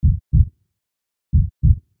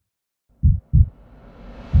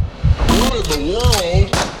the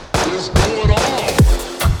world is going on.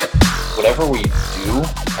 Whatever we do,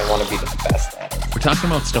 I want to be the best at it. We're talking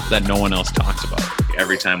about stuff that no one else talks about.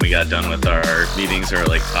 Every time we got done with our meetings or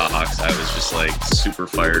like talks, I was just like super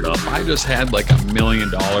fired up. If I just had like $1 million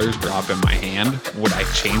drop in my hand, would I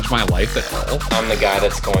change my life at all? I'm the guy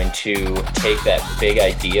that's going to take that big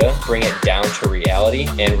idea, bring it down to reality,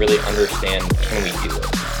 and really understand, can we do it?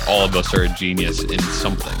 All of us are a genius in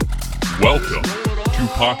something. Welcome to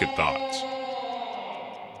Pocket Thoughts.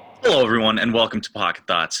 Hello, everyone, and welcome to Pocket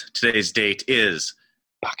Thoughts. Today's date is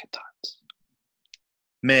Pocket Thoughts.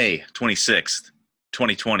 May 26th,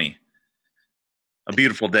 2020. A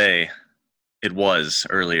beautiful day. It was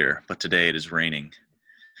earlier, but today it is raining.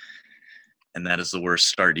 And that is the worst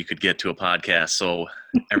start you could get to a podcast, so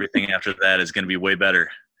everything after that is going to be way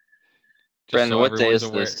better. Brandon, what day is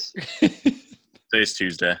aware. this? Today's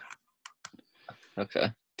Tuesday.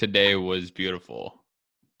 Okay. Today was beautiful,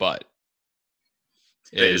 but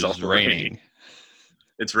Today it is is also raining.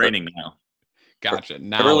 It's raining now. Gotcha.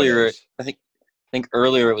 Now Earlier, it is. I think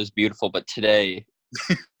earlier it was beautiful, but today,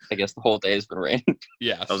 I guess the whole day has been raining.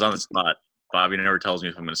 Yes. I was on the spot. Bobby never tells me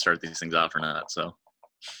if I'm going to start these things off or not, so.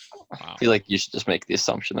 Wow. I feel like you should just make the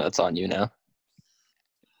assumption that it's on you now.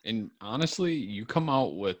 And honestly, you come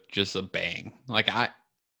out with just a bang. Like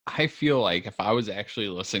I feel like if I was actually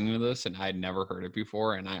listening to this and I'd never heard it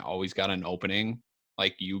before and I always got an opening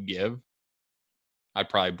like you give, I'd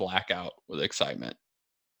probably black out with excitement.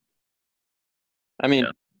 I mean,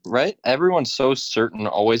 Yeah. right? Everyone's so certain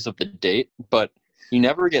always of the date, but you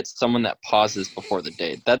never get someone that pauses before the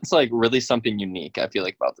date. That's like really something unique, I feel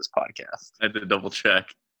like, about this podcast. I had to double check.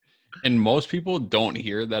 And most people don't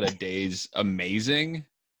hear that a day's amazing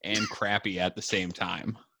and crappy at the same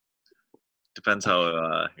time. Depends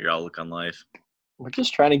how your outlook on life. We're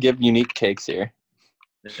just trying to give unique takes here.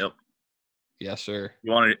 Yep. Yes, sir.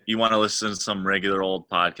 You want to listen to some regular old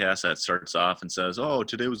podcast that starts off and says, "Oh,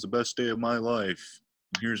 today was the best day of my life.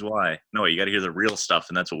 Here's why." No, you got to hear the real stuff,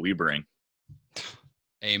 and that's what we bring.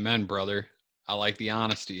 Amen, brother. I like the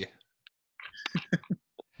honesty.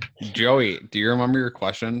 Joey, do you remember your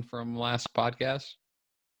question from last podcast?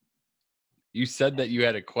 You said that you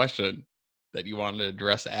had a question that you wanted to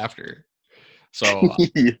address after. So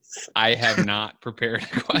Yes. I have not prepared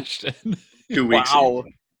a question. 2 weeks Wow. ago.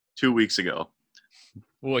 2 weeks ago.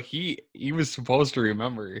 Well, he was supposed to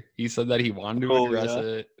remember. He said that he wanted to Oh, address yeah.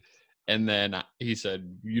 it. And then he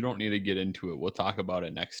said, you don't need to get into it. We'll talk about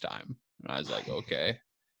it next time. And I was like, okay.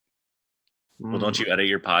 Well, don't you edit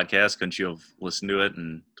your podcast? Couldn't you have listened to it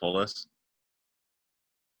and told us?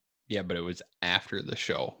 Yeah, but it was after the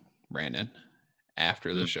show, Brandon.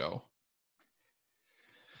 After the show.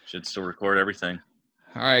 Should still record everything.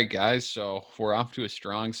 All right, guys. So we're off to a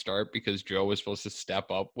strong start because Joe was supposed to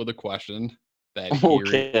step up with a question that he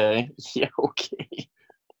Okay. Yeah, okay.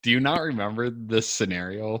 Do you not remember this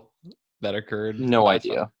scenario that occurred? No last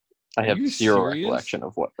idea. time? I Are have you zero serious? recollection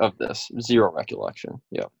of this. Zero recollection.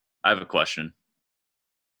 Yeah. I have a question.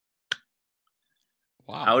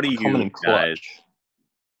 Wow. How do Coming you in guys?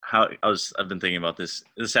 clutch. I've been thinking about this.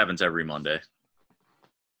 This happens every Monday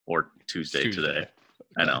or Tuesday today.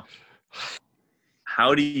 I know.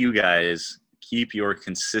 How do you guys keep your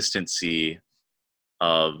consistency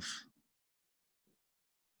of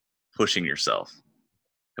pushing yourself?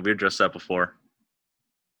 Have we addressed that before?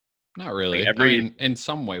 Not really. Like every- I mean, in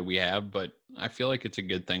some way we have, but I feel like it's a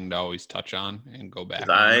good thing to always touch on and go back. 'Cause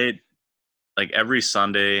on. like every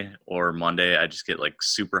Sunday or Monday, I just get like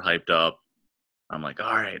super hyped up. I'm like,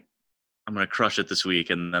 all right, I'm going to crush it this week.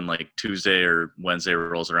 And then like Tuesday or Wednesday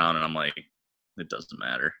rolls around and I'm like, it doesn't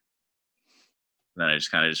matter. Then I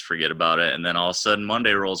just kind of just forget about it. And then all of a sudden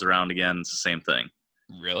Monday rolls around again. It's the same thing.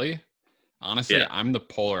 Really? Honestly, Yeah. I'm the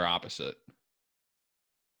polar opposite.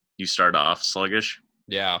 You start off sluggish.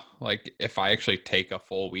 Yeah, like if I actually take a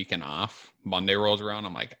full weekend off, Monday rolls around,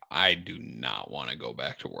 I'm like, I do not want to go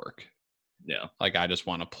back to work. Yeah. Like I just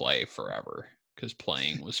want to play forever because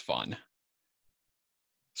playing was fun.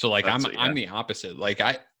 So like That's I'm the opposite. Like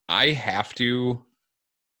I have to.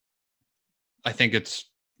 I think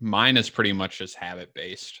mine is pretty much just habit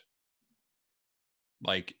based.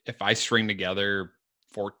 Like if I string together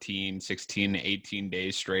 14, 16, 18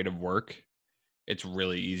 days straight of work, it's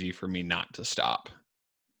really easy for me not to stop.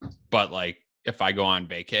 But like if I go on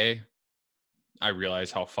vacay, I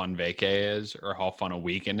realize how fun vacay is or how fun a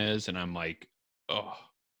weekend is. And I'm like, oh,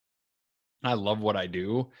 I love what I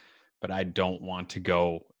do, but I don't want to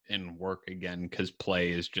go and work again because play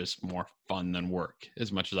is just more fun than work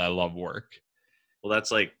as much as I love work. Well,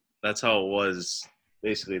 that's how it was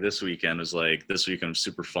basically this weekend. Was like this weekend was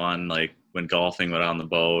super fun. Like went golfing, went on the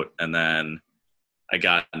boat, and then I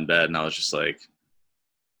got in bed and I was just like,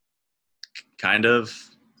 I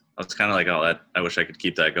was kind of like, oh, I wish I could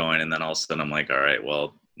keep that going. And then all of a sudden I'm like, all right,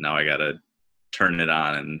 well, now I got to turn it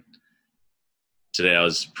on. And today I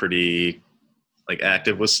was pretty like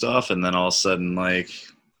active with stuff. And then all of a sudden, like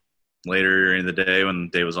later in the day when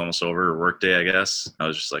the day was almost over, or work day, I guess, I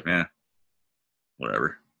was just like,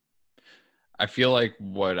 whatever. I feel like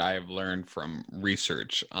what I've learned from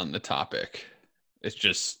research on the topic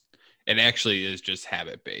is it actually is just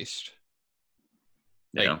habit based.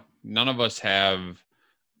 Like, Yeah. none of us have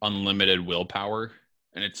unlimited willpower,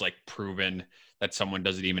 and it's like proven that someone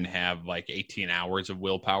doesn't even have like 18 hours of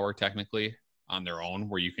willpower technically on their own,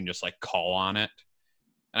 where you can just like call on it.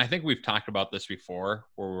 And I think we've talked about this before,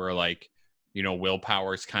 where we're like,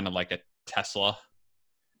 willpower is kind of like a Tesla,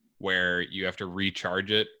 where you have to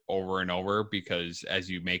recharge it over and over, because as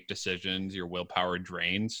you make decisions, your willpower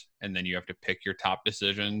drains, and then you have to pick your top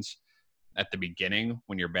decisions at the beginning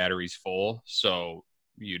when your battery's full, so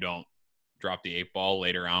you don't drop the 8 ball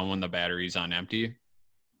later on when the battery's on empty.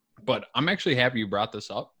 But I'm actually happy you brought this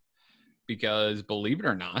up, because believe it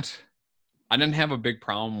or not, I didn't have a big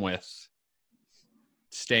problem with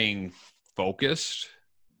staying focused,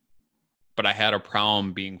 but I had a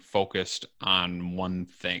problem being focused on one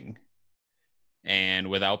thing. And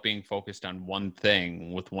without being focused on one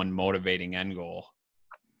thing with one motivating end goal,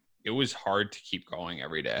 it was hard to keep going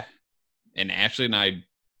every day. And Ashley,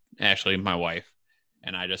 my wife,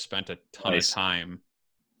 and I just spent a ton of time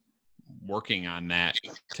working on that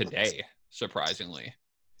today, surprisingly.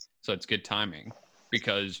 So it's good timing,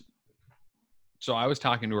 because I was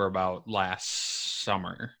talking to her about last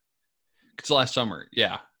summer.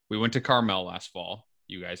 Yeah. We went to Carmel last fall.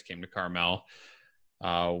 You guys came to Carmel,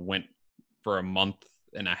 went for a month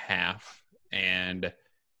and a half. And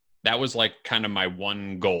that was like kind of my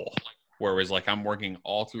one goal, where it was like, I'm working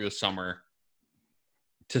all through the summer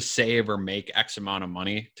to save or make X amount of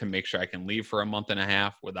money to make sure I can leave for a month and a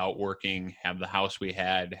half without working, have the house we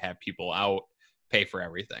had, have people out, pay for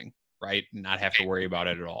everything, right? Not have to worry about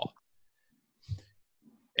it at all.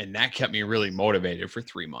 And that kept me really motivated for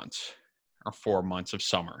 3 months or 4 months of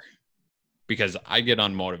summer, because I get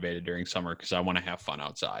unmotivated during summer because I want to have fun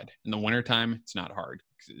outside. In the wintertime, it's not hard.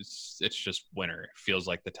 It's just winter. It feels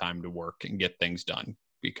like the time to work and get things done,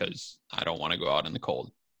 because I don't want to go out in the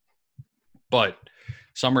cold. But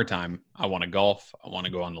summertime, I want to golf. I want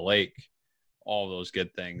to go on the lake, all those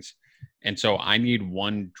good things. And so I need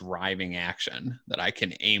one driving action that I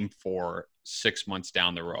can aim for 6 months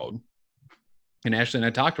down the road. And Ashley and I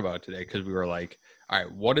talked about it today, because we were like, all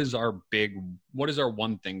right, what is our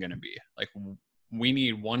one thing going to be? Like, we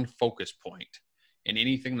need one focus point, and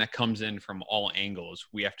anything that comes in from all angles,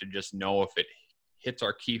 we have to just know if it hits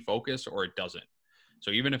our key focus or it doesn't. So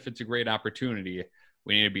even if it's a great opportunity,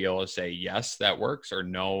 we need to be able to say, yes, that works, or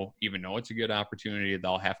no, even though it's a good opportunity,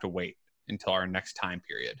 they'll have to wait until our next time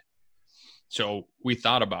period. So we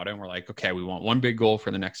thought about it, and we're like, okay, we want one big goal for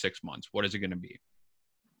the next 6 months. What is it going to be?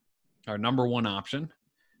 Our number one option,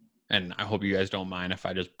 and I hope you guys don't mind if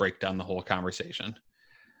I just break down the whole conversation.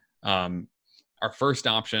 Our first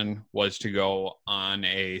option was to go on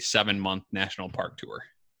a 7-month national park tour.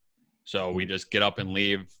 So we just get up and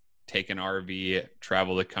leave, take an RV,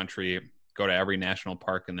 travel the country, go to every national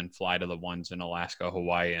park, and then fly to the ones in Alaska,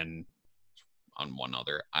 Hawaii, and on one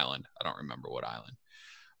other island. I don't remember what island.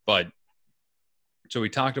 But so we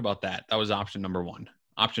talked about that. That was option number one.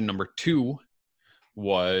 Option number two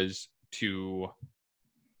was to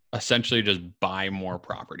essentially just buy more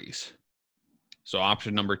properties. So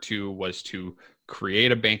option number two was to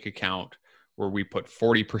create a bank account where we put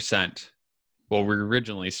 40%. Well, we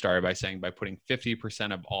originally started by saying by putting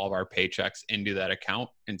 50% of all of our paychecks into that account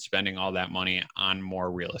and spending all that money on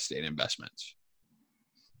more real estate investments.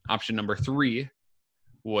 Option number three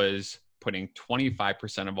was putting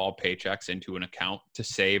 25% of all paychecks into an account to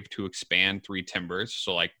save to expand Three Timbers.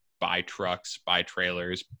 So like buy trucks, buy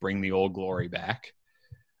trailers, bring the old glory back.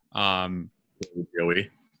 Joey.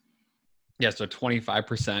 Yeah, so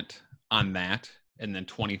 25% on that, and then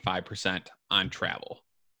 25% on travel.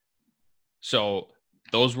 So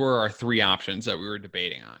those were our three options that we were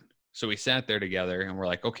debating on. So we sat there together and we're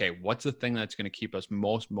like, okay, what's the thing that's going to keep us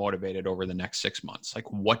most motivated over the next 6 months?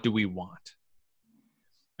 Like, what do we want?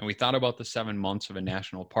 And we thought about the 7 months of a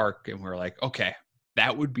national park, and we were like, okay,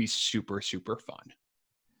 that would be super, super fun.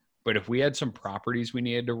 But if we had some properties we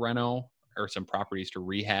needed to reno, or some properties to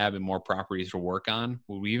rehab and more properties to work on,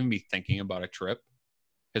 would we even be thinking about a trip?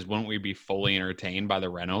 Because wouldn't we be fully entertained by the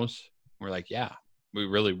renos? We're like, yeah, we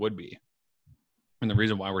really would be. And the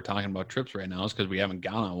reason why we're talking about trips right now is because we haven't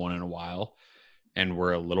gone on one in a while. and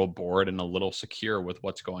we're a little bored and a little secure with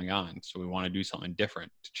what's going on. So we want to do something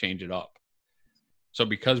different to change it up. So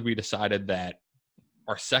because we decided that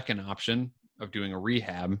our second option of doing a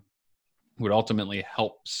rehab would ultimately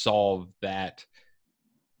help solve that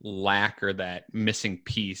lack or that missing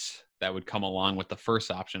piece that would come along with the first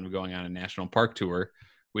option of going on a national park tour,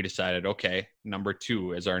 we decided, okay, number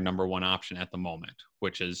 2 is our number 1 option at the moment,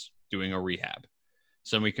 which is doing a rehab.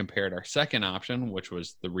 So we compared our second option, which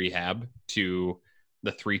was the rehab, to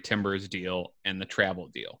the 3 Timbers deal and the travel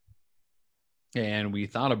deal. And we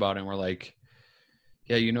thought about it and we're like,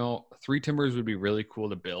 yeah, 3 Timbers would be really cool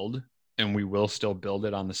to build, and we will still build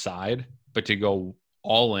it on the side, but to go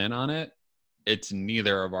all in on it, it's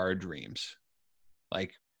neither of our dreams.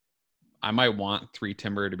 Like, I might want 3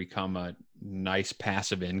 Timber to become a nice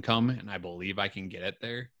passive income, and I believe I can get it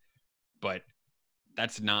there, but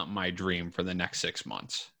that's not my dream for the next 6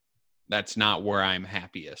 months. That's not where I'm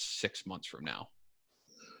happiest 6 months from now.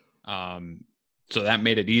 So that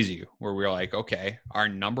made it easy, where we were like, okay, our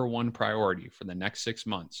number 1 priority for the next 6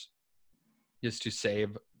 months is to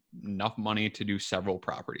save enough money to do several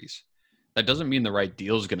properties. That doesn't mean the right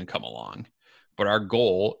deal is going to come along, but our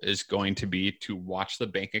goal is going to be to watch the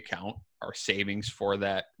bank account, our savings for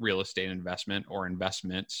that real estate investment or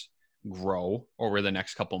investments grow over the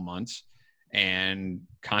next couple months, and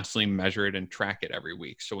constantly measure it and track it every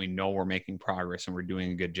week, so we know we're making progress and we're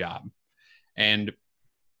doing a good job. And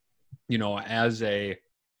as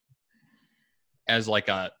like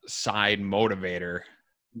a side motivator,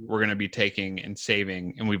 we're going to be taking and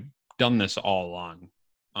saving, and we've done this all along,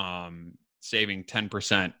 saving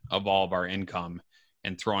 10% of all of our income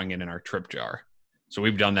and throwing it in our trip jar. So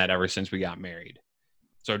we've done that ever since we got married.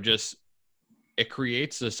 So it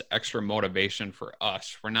creates this extra motivation for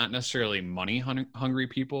us. We're not necessarily money hungry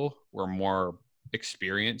people. We're more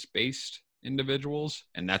experience-based individuals,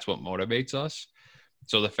 and that's what motivates us.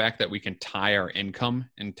 So the fact that we can tie our income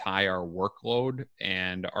and tie our workload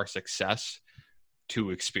and our success to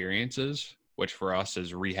experiences, which for us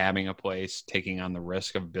is rehabbing a place, taking on the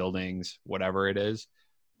risk of buildings, whatever it is,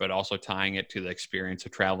 but also tying it to the experience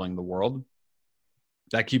of traveling the world,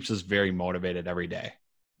 that keeps us very motivated every day.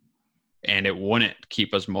 And it wouldn't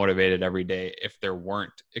keep us motivated every day if there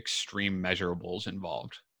weren't extreme measurables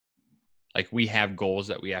involved. Like, we have goals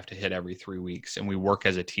that we have to hit every 3 weeks, and we work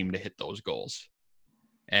as a team to hit those goals.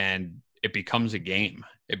 And it becomes a game.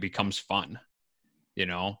 It becomes fun,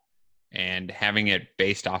 and having it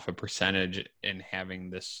based off a percentage and having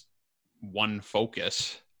this one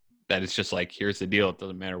focus that it's just like, here's the deal. It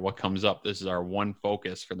doesn't matter what comes up. This is our one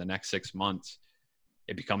focus for the next 6 months.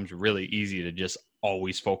 It becomes really easy to just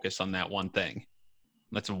always focus on that one thing.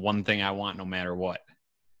 That's the one thing I want no matter what.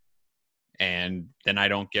 And then I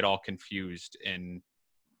don't get all confused and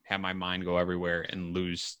have my mind go everywhere and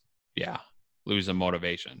lose the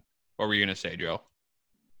motivation. What were you going to say, Joe?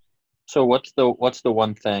 So what's the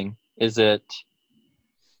one thing? Is it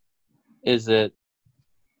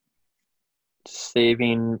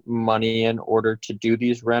saving money in order to do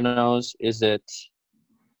these renos? Is it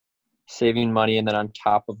saving money, and then on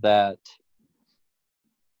top of that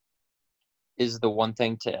is the one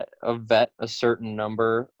thing to vet a certain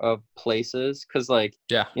number of places? Because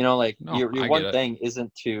your one thing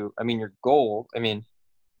isn't to,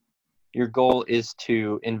 your goal is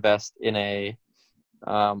to invest in a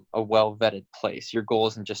well-vetted place. Your goal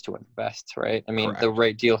isn't just to invest, right? Correct. The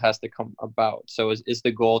right deal has to come about. So is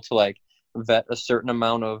the goal to vet a certain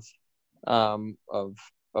amount of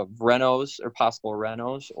renos or possible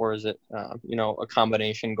renos, or is it a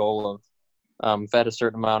combination goal of vet a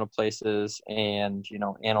certain amount of places and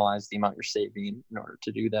analyze the amount you're saving in order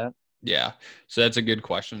to do that? Yeah, so that's a good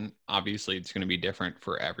question. Obviously, it's going to be different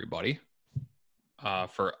for everybody.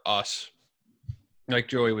 For us, like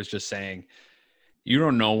Joey was just saying, you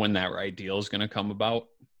don't know when that right deal is going to come about.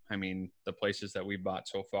 The places that we bought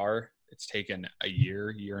so far, it's taken a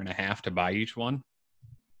year and a half to buy each one.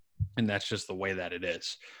 And that's just the way that it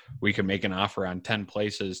is. We can make an offer on 10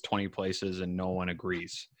 places, 20 places, and no one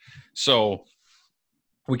agrees. So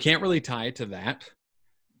we can't really tie it to that.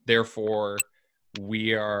 Therefore,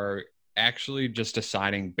 we are actually just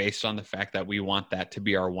deciding based on the fact that we want that to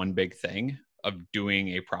be our one big thing of doing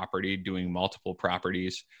a property, doing multiple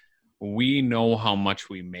properties. We know how much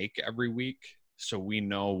we make every week. So we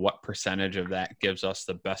know what percentage of that gives us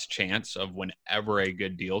the best chance of whenever a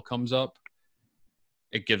good deal comes up,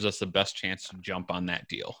 it gives us the best chance to jump on that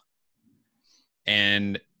deal.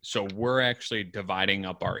 And so we're actually dividing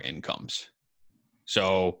up our incomes.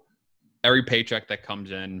 So every paycheck that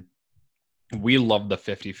comes in, we love the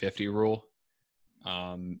 50-50 rule.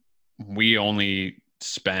 We only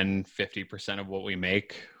spend 50% of what we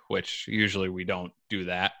make which usually we don't do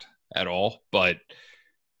that at all, but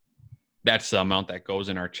that's the amount that goes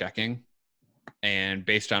in our checking. And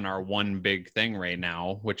based on our one big thing right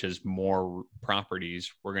now, which is more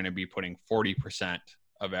properties, we're going to be putting 40%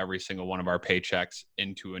 of every single one of our paychecks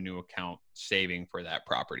into a new account, saving for that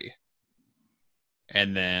property.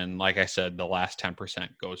 And then, like I said, the last 10%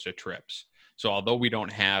 goes to trips. So although we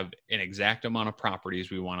don't have an exact amount of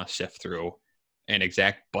properties we want to sift through, an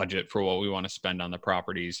exact budget for what we want to spend on the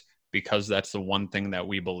properties, because that's the one thing that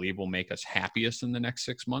we believe will make us happiest in the next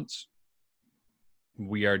 6 months,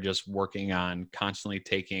 we are just working on constantly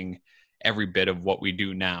taking every bit of what we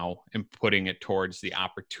do now and putting it towards the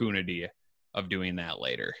opportunity of doing that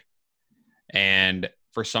later. And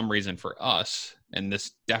for some reason for us, and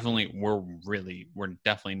this definitely, we're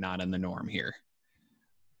definitely not in the norm here,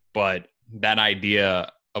 but that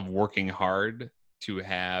idea of working hard to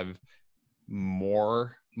have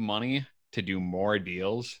more money to do more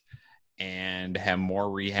deals and have more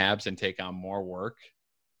rehabs and take on more work,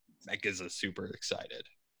 that gets us super excited,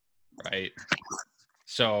 right?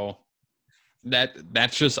 So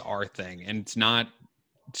that's just our thing, and it's not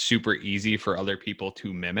super easy for other people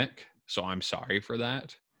to mimic, so I'm sorry for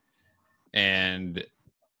that.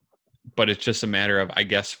 But it's just a matter of, I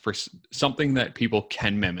guess, for something that people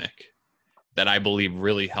can mimic that I believe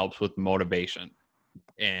really helps with motivation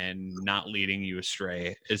and not leading you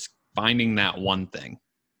astray is finding that one thing.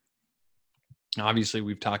 Obviously,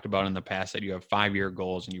 we've talked about in the past that you have 5-year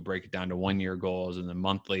goals and you break it down to 1-year goals and then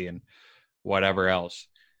monthly and whatever else.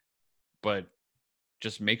 But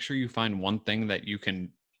just make sure you find one thing that you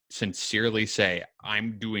can sincerely say,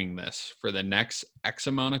 I'm doing this for the next X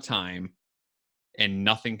amount of time and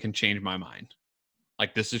nothing can change my mind.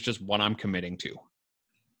 Like, this is just what I'm committing to.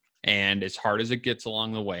 And as hard as it gets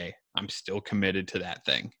along the way, I'm still committed to that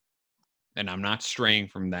thing. And I'm not straying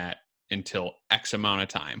from that until X amount of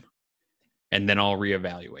time. And then I'll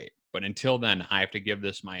reevaluate. But until then, I have to give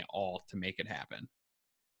this my all to make it happen.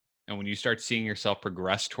 And when you start seeing yourself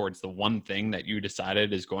progress towards the one thing that you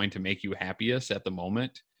decided is going to make you happiest at the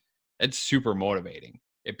moment, it's super motivating.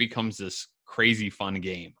 It becomes this crazy fun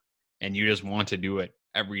game, and you just want to do it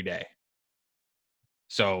every day.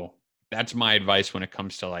 So that's my advice when it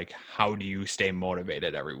comes to, like, how do you stay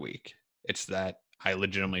motivated every week? It's that I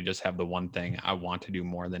legitimately just have the one thing I want to do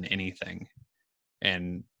more than anything.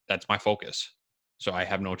 And that's my focus. So I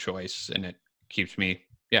have no choice, and it keeps me,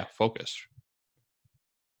 focused.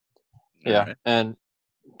 Yeah. Right. And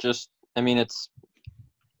just,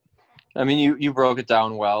 you broke it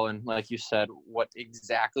down well. And like you said, what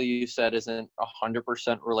exactly you said isn't 100%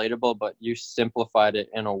 relatable, but you simplified it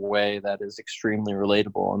in a way that is extremely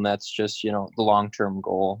relatable. And that's just, the long-term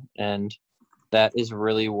goal. And that is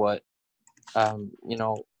really what,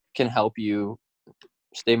 can help you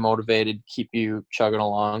stay motivated, keep you chugging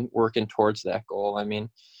along, working towards that goal.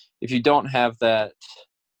 If you don't have that,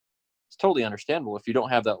 it's totally understandable. If you don't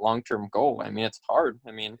have that long-term goal, it's hard.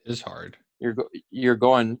 It is hard. You're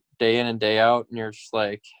going day in and day out, and you're just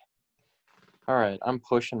like, all right, I'm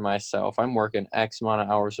pushing myself. I'm working X amount of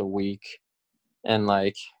hours a week. And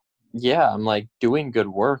I'm doing good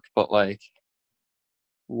work, but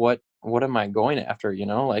what am I going after?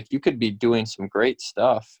 You could be doing some great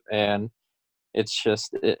stuff, and it's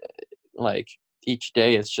just each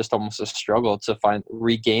day it's just almost a struggle to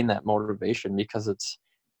regain that motivation, because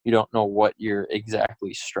you don't know what you're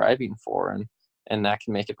exactly striving for, and that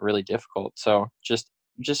can make it really difficult. So just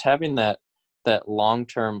having that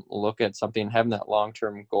long-term look at something, having that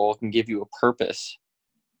long-term goal can give you a purpose,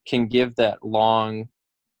 can give that long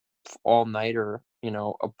all-nighter,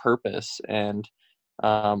 a purpose, and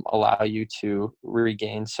allow you to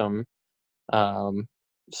regain some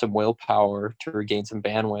willpower, to regain some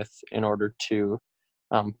bandwidth in order to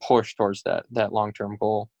push towards that long-term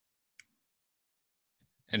goal.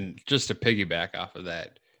 And just to piggyback off of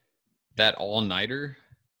that all-nighter,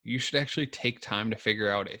 you should actually take time to figure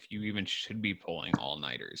out if you even should be pulling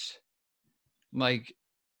all-nighters. Like,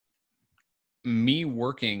 me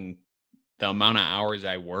working the amount of hours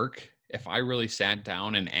I work, if I really sat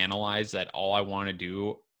down and analyzed that all I want to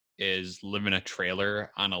do is live in a trailer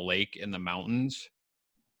on a lake in the mountains,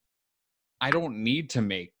 I don't need to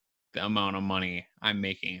make the amount of money I'm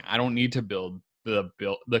making. I don't need to build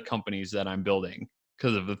the companies that I'm building,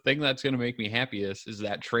 because if the thing that's going to make me happiest is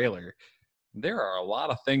that trailer, there are a lot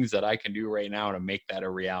of things that I can do right now to make that a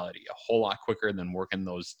reality a whole lot quicker than working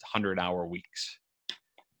those 100-hour weeks.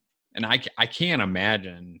 And I can't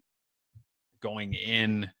imagine going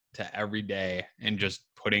in to every day and just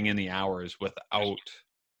putting in the hours without,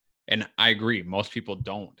 and I agree, most people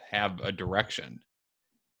don't have a direction,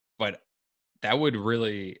 but that would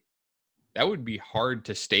really that would be hard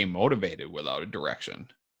to stay motivated without a direction.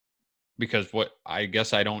 Because I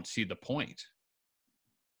guess I don't see the point.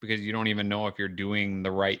 Because you don't even know if you're doing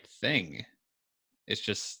the right thing. It's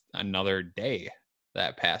just another day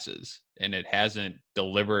that passes, and it hasn't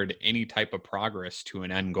delivered any type of progress to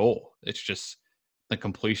an end goal. It's just the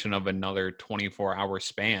completion of another 24-hour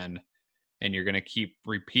span, and you're going to keep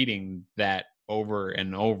repeating that over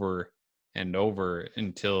and over and over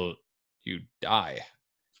until you die.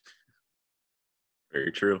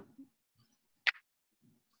 Very true.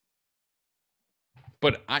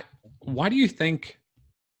 But why do you think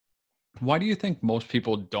most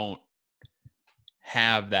people don't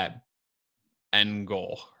have that end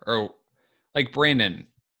goal? Or like Brandon,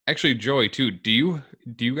 actually Joey too, do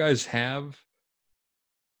you guys have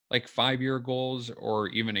like 5-year goals or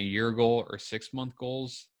even a year goal or 6-month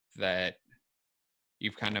goals that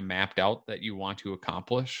you've kind of mapped out that you want to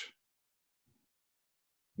accomplish?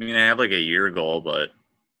 I mean, I have like a year goal, but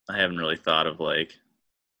I haven't really thought of like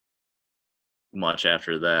much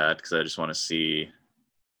after that because I just want to see.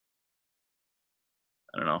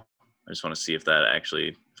 I don't know. I just want to see if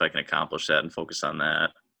I can accomplish that and focus on that.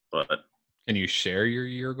 But Can you share your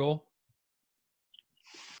year goal?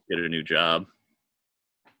 get a new job.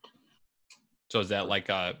 So is that like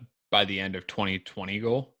a by the end of 2020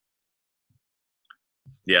 goal?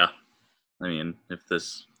 Yeah. I mean, if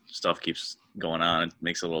this stuff keeps going on, it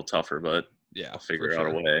makes it a little tougher, but Yeah, I'll figure for out a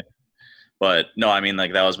sure. way. But no, I mean,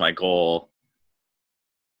 like that was my goal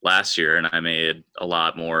last year, and I made a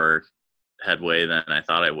lot more headway than I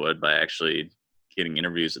thought I would by actually getting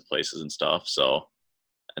interviews at places and stuff. So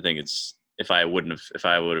I think it's if I would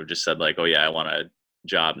have just said like, oh yeah, I want a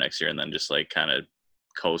job next year, and then just like kind of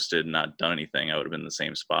coasted and not done anything, I would have been in the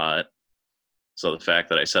same spot. So the fact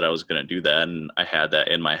that I said I was going to do that, and I had that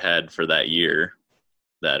in my head for that year,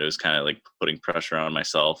 that it was kind of like putting pressure on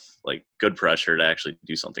myself, like good pressure to actually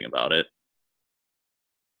do something about it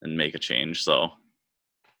and make a change. So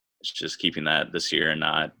it's just keeping that this year and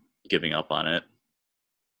not giving up on it.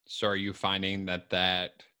 So are you finding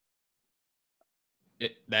that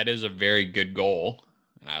is a very good goal,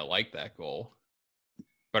 and I like that goal,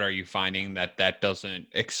 but are you finding that doesn't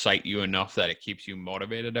excite you enough that it keeps you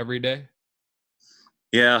motivated every day?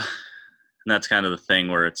 Yeah. And that's kind of the thing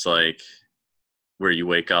where it's like, where you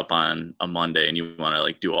wake up on a Monday and you want to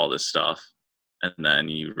like do all this stuff. And then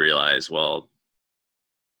you realize, well,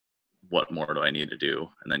 what more do I need to do?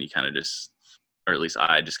 And then you kind of just, or at least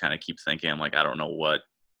I just kind of keep thinking, I'm like, I don't know what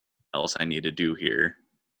else I need to do here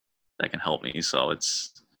that can help me. So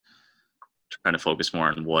it's trying to focus more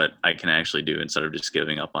on what I can actually do instead of just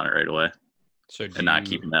giving up on it right away So and not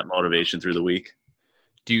keeping that motivation through the week.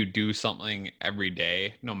 do you do something every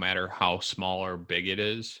day, no matter how small or big it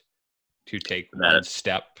is, to take one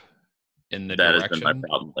step in the that direction? has been my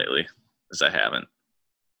problem lately, is I haven't.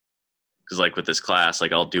 Because like with this class,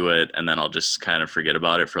 like I'll do it and then I'll just kind of forget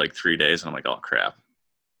about it for like 3 days, and I'm like, oh crap,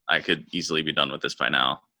 I could easily be done with this by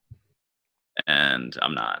now, and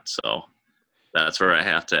I'm not. So that's where I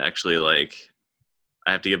have to actually like,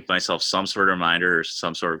 I have to give myself some sort of reminder or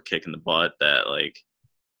some sort of kick in the butt that like,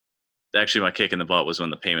 actually my kick in the butt was when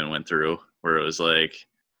the payment went through, where it was like,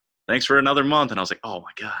 thanks for another month. And I was like, oh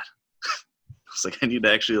my God. I was like, I need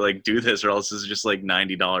to actually like do this, or else this is just like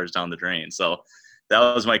 $90 down the drain. So that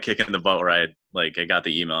was my kick in the butt, where I got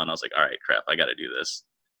the email and I was like, all right, crap, I got to do this.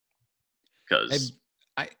 Because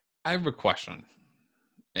I have a question,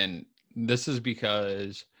 and this is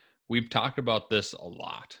because we've talked about this a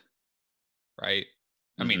lot, right?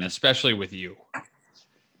 I mean, especially with you.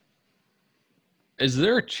 Is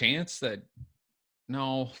there a chance that,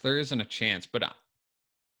 no, there isn't a chance, but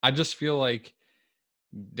I just feel like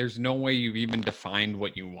there's no way you've even defined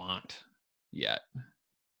what you want yet.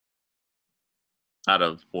 out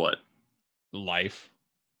of what? Life.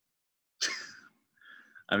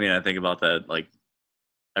 I mean, I think about that like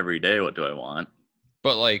every day. What do I want?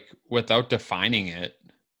 But like without defining it,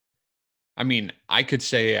 I mean, I could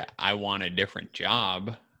say I want a different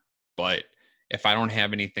job, but if I don't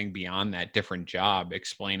have anything beyond that different job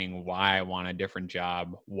explaining why I want a different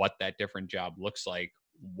job, what that different job looks like,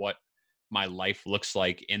 what my life looks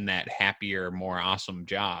like in that happier, more awesome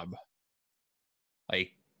job,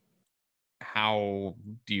 like, how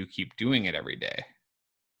do you keep doing it every day?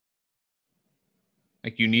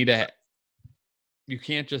 Like, you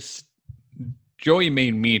can't just, Joey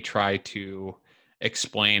made me try to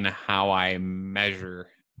explain how I measure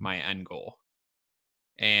my end goal.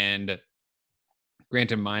 And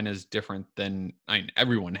granted, mine is different than,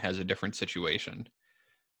 everyone has a different situation.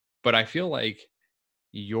 But I feel like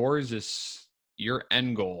your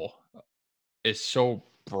end goal is so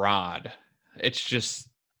broad. It's just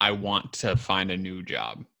I want to find a new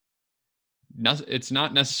job. It's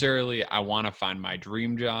not necessarily I want to find my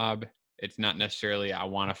dream job. It's not necessarily I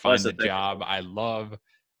want to Well, that's find the the thing. job I love.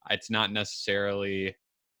 It's not necessarily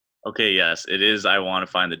Okay, yes, it is. I want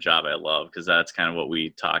to find the job I love, because that's kind of what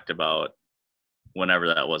we talked about whenever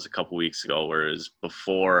that was a couple weeks ago. Whereas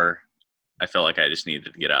before, I felt like I just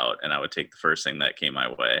needed to get out, and I would take the first thing that came my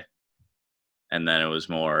way. And then it was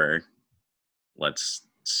more, let's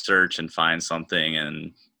search and find something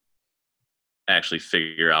and actually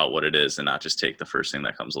figure out what it is, and not just take the first thing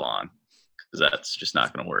that comes along, because that's just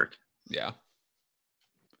not going to work. yeah.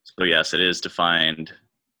 So yes, it is to find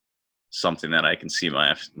something that I can see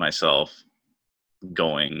myself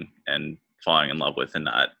going and falling in love with, and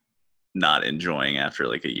not enjoying after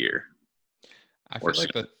like a year. I Or feel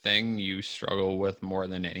like the thing you struggle with more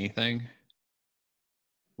than anything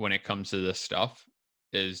when it comes to this stuff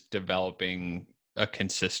is developing a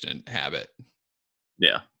consistent habit.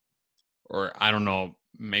 Yeah. Or I don't know,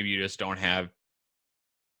 maybe you just don't have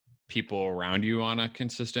people around you on a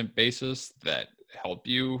consistent basis that help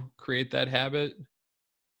you create that habit.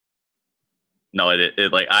 No, it's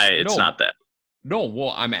No. not that. No,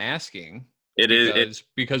 well, I'm asking It is.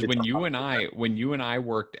 because it's when you 100%. and I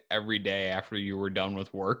worked every day after you were done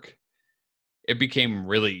with work, it became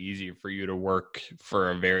really easy for you to work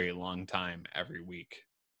for a very long time every week.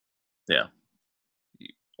 Yeah. You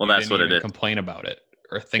Well, that's didn't what it even is. complain about it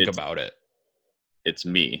or think It's- about it. It's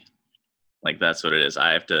me. Like, that's what it is.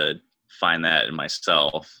 I have to find that in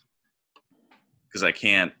myself, because I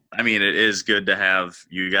can't. I mean, it is good to have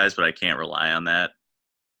you guys, but I can't rely on that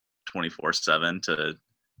 24/7 to.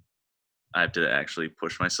 I have to actually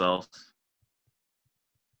push myself.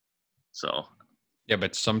 So Yeah,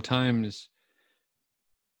 but sometimes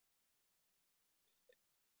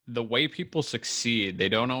the way people succeed, they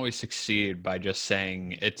don't always succeed by just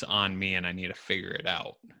saying it's on me and I need to figure it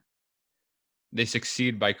out. They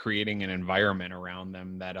succeed by creating an environment around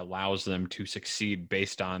them that allows them to succeed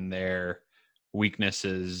based on their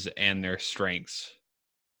weaknesses and their strengths.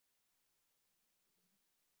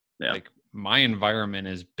 yeah, Like my environment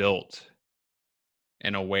is built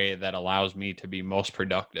in a way that allows me to be most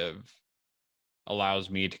productive, allows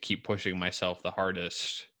me to keep pushing myself the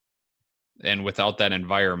hardest. And without that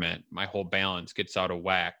environment, my whole balance gets out of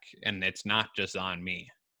whack, and it's not just on me.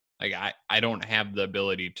 Like I don't have the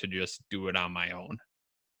ability to just do it on my own.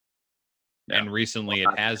 yeah. And recently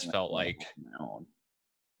it has felt like I'm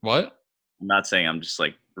what? not saying I'm just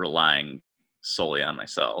like relying solely on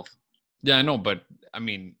myself. Yeah, I know, but I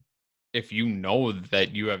mean, if you know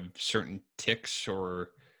that you have certain ticks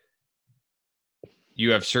or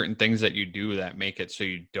you have certain things that you do that make it so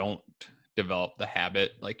you don't develop the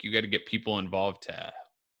habit, like you got to get people involved to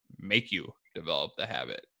make you develop the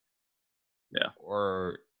habit. Yeah.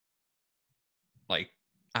 Or like,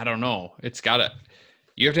 I don't know.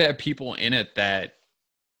 You have to have people in it that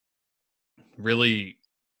really,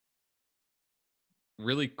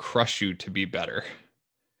 really crush you to be better.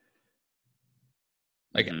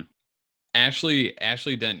 Like Mhm.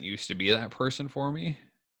 Ashley Dent used to be that person for me,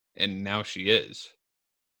 and now she is.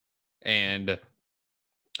 And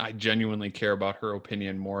I genuinely care about her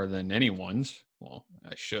opinion more than anyone's. Well,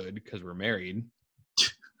 I should, because we're married.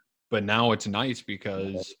 But now it's nice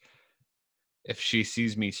because if she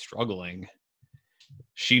sees me struggling,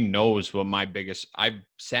 she knows what I've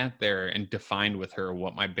sat there and defined with her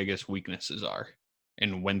what my biggest weaknesses are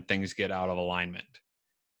and when things get out of alignment.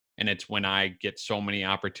 And it's when I get so many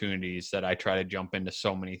opportunities that I try to jump into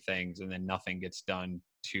so many things and then nothing gets done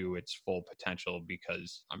to its full potential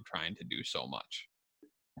because I'm trying to do so much.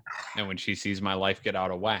 And when she sees my life get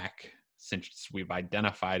out of whack, since we've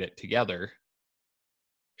identified it together,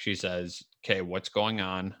 she says, okay, what's going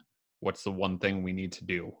on? What's the one thing we need to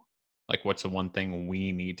do? Like, what's the one thing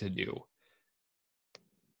we need to do?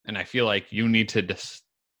 And I feel like you need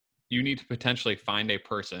to potentially find a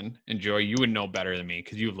person, and Joy, you would know better than me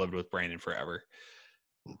because you've lived with Brandon forever.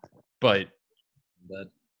 But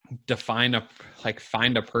find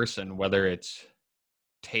a person, whether it's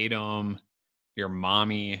Tatum, your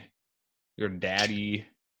mommy, your daddy,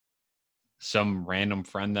 some random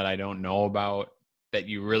friend that I don't know about, that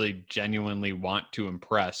you really genuinely want to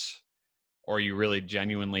impress, or you really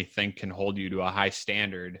genuinely think can hold you to a high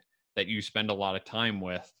standard that you spend a lot of time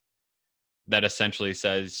with, that essentially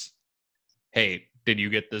says, hey, did you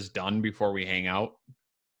get this done before we hang out?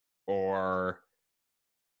 Or,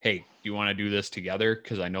 hey, do you want to do this together?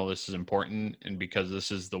 Because I know this is important. And because this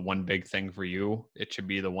is the one big thing for you, it should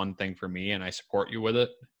be the one thing for me. And I support you with it.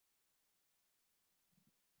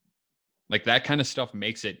 Like that kind of stuff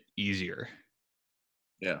makes it easier.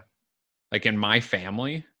 Yeah. Like in my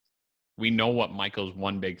family, we know what Michael's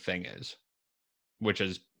one big thing is, which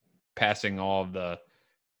is passing all of the,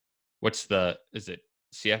 is it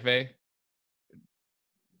CFA?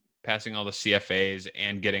 Passing all the CFAs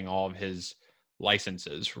and getting all of his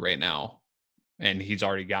licenses right now. And he's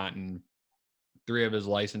already gotten 3 of his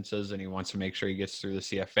licenses, and he wants to make sure he gets through the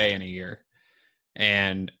CFA in a year.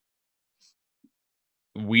 And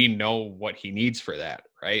we know what he needs for that,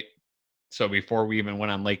 right? So before we even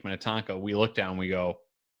went on Lake Minnetonka, we looked down, we go,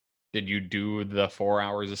 did you do the 4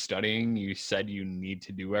 hours of studying you said you need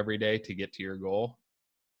to do every day to get to your goal?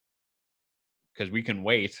 Because we can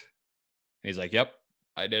wait. And he's like, yep,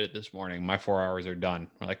 I did it this morning. My 4 hours are done.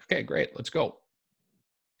 We're like, okay, great, let's go.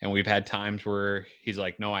 And we've had times where he's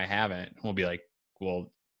like, no, I haven't. And we'll be like,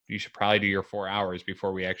 well, you should probably do your 4 hours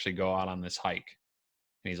before we actually go out on this hike.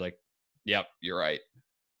 And he's like, yep, you're right.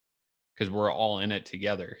 Because we're all in it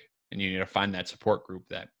together. And you need to find that support group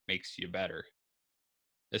that makes you better.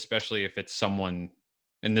 Especially if it's someone,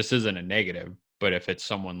 and this isn't a negative, but if it's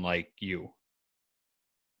someone like you.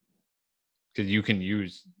 Because you can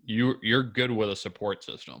you're good with a support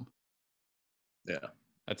system. Yeah.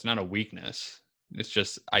 That's not a weakness. It's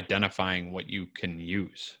just identifying what you can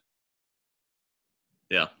use.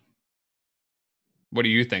 Yeah. What do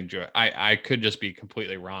you think, Joe? I could just be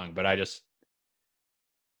completely wrong, but I just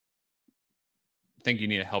think you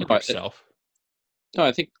need to help yourself. No,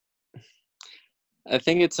 I think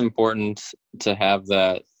it's important to have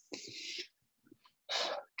that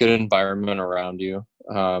good environment around you.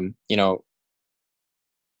 You know,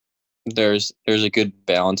 there's a good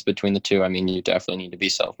balance between the two. I mean, you definitely need to be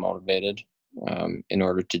self-motivated in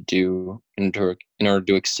order to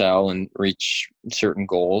excel and reach certain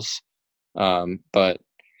goals. But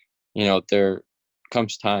you know, there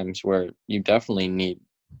comes times where you definitely need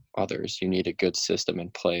others. You need a good system in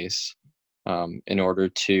place in order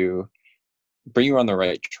to bring you on the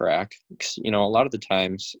right track. You know, a lot of the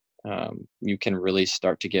times you can really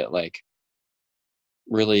start to get like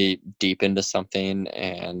really deep into something,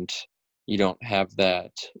 and you don't have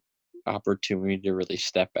that opportunity to really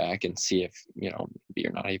step back and see if, you know, maybe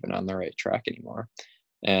you're not even on the right track anymore,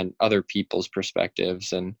 and other people's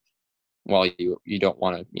perspectives. And while you don't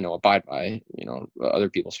want to, you know, abide by, you know, other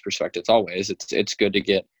people's perspectives always, it's good to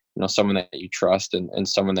get, you know, someone that you trust and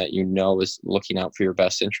someone that you know is looking out for your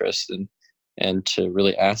best interest, and to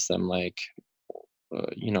really ask them, like,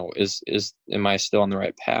 you know, am I still on the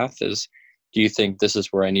right path? Do you think this is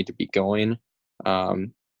where I need to be going?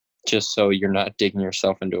 Just so you're not digging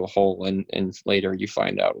yourself into a hole, and later you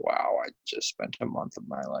find out, wow, I just spent a month of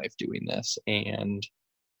my life doing this and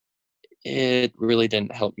it really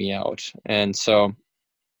didn't help me out. And so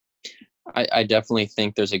I definitely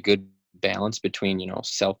think there's a good balance between, you know,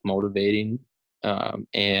 self-motivating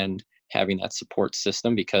and having that support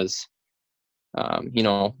system, because you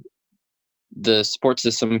know, the support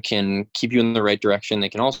system can keep you in the right direction. They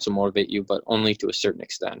can also motivate you, but only to a certain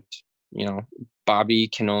extent. You know, Bobby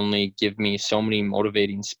can only give me so many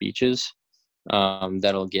motivating speeches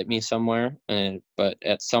that'll get me somewhere. But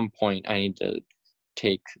at some point, I need to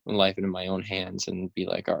take life into my own hands and be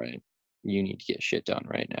like, all right, you need to get shit done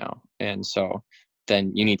right now. And so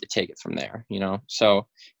then you need to take it from there, you know? So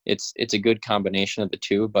it's a good combination of the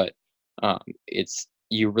two, but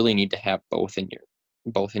you really need to have both in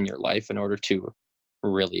your life in order to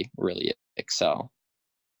really, really excel.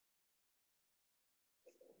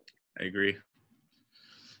 I agree.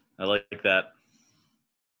 I like that.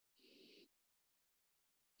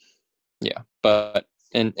 Yeah. But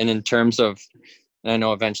and in terms of, and I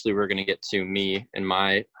know eventually we're going to get to me and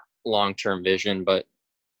my long-term vision, but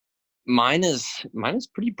mine is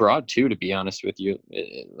pretty broad too, to be honest with you.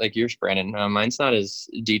 Like yours, Brandon. Mine's not as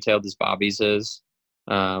detailed as Bobby's is.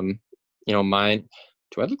 You know, mine.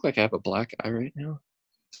 Do I look like I have a black eye right now?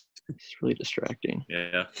 It's really distracting.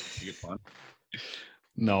 Yeah, you get fun.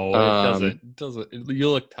 No, it doesn't. You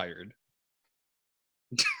look tired.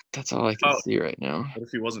 That's all I can see right now. What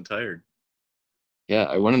if he wasn't tired? Yeah,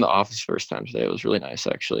 I went in the office first time today. It was really nice,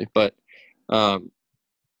 actually. But my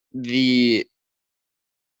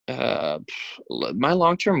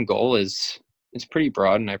long-term goal is pretty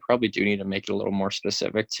broad, and I probably do need to make it a little more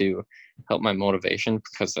specific to help my motivation,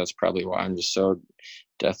 because that's probably why I'm just so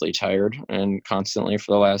deathly tired and constantly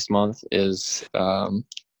for the last month is I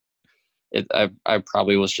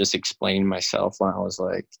probably was just explaining myself when I was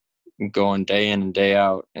like going day in and day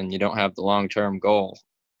out, and you don't have the long-term goal.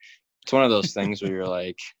 It's one of those things where you're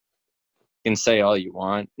like, you can say all you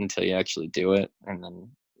want until you actually do it, and then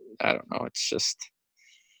I don't know. It's just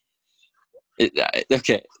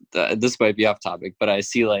okay. This might be off topic, but I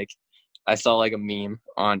saw like a meme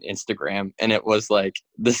on Instagram, and it was like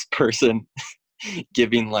this person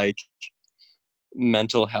giving like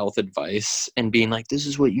mental health advice and being like, this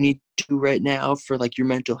is what you need to do right now for like your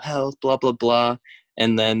mental health, blah, blah, blah.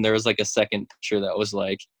 And then there was like a second picture that was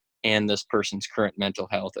like, and this person's current mental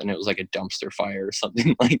health, and it was like a dumpster fire or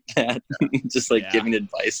something like that. Just like giving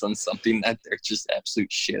advice on something that they're just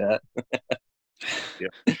absolute shit at.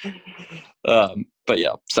 But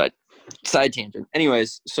yeah, side tangent.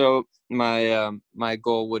 Anyways, so my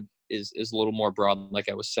goal is a little more broad, like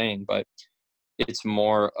I was saying, but it's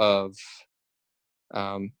more of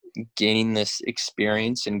gaining this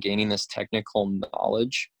experience and gaining this technical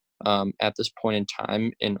knowledge at this point in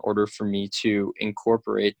time, in order for me to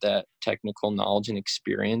incorporate that technical knowledge and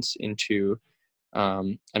experience into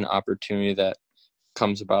an opportunity that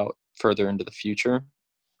comes about further into the future.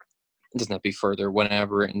 It doesn't have to be further,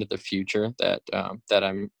 whenever into the future that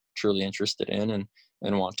I'm truly interested in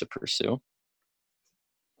and want to pursue.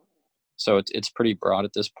 So it's pretty broad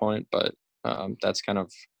at this point, but that's kind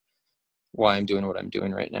of why I'm doing what I'm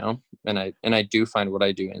doing right now. And I do find what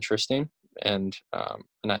I do interesting, and I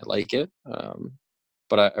like it.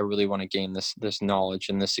 But I really want to gain this knowledge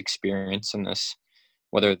and this experience, and this,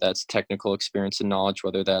 whether that's technical experience and knowledge,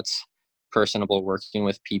 whether that's personable working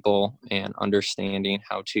with people and understanding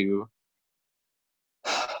how to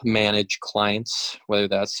manage clients, whether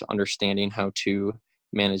that's understanding how to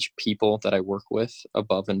manage people that I work with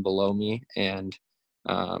above and below me, and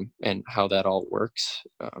how that all works.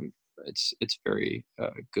 It's very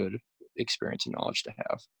good experience and knowledge to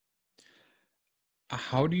have.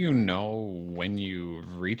 How do you know when you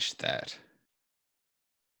reach that?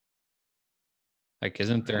 Like,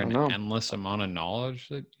 isn't there an endless amount of knowledge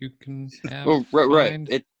that you can have? Oh, right.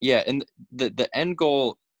 And the end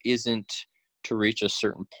goal isn't to reach a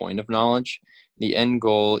certain point of knowledge. The end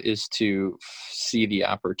goal is to see the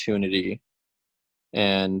opportunity,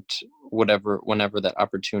 and whenever that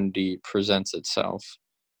opportunity presents itself,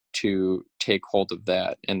 to take hold of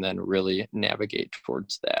that and then really navigate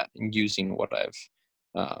towards that, and using what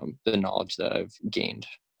the knowledge that I've gained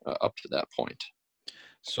up to that point.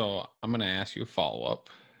 So I'm going to ask you a follow-up,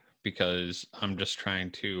 because I'm just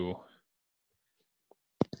trying to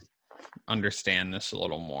understand this a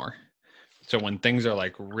little more. So when things are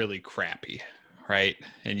like really crappy, right,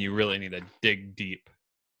 and you really need to dig deep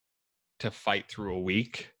to fight through a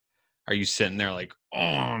week, are you sitting there like, oh,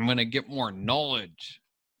 I'm going to get more knowledge?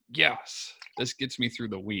 Yes, this gets me through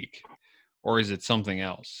the week. Or is it something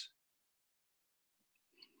else?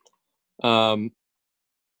 Or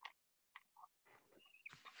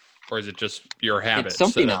is it just your habit? It's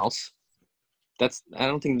something else. I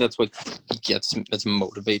don't think that's what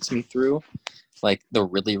motivates me through, like the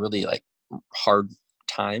really, really like hard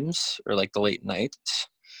times, or like the late nights.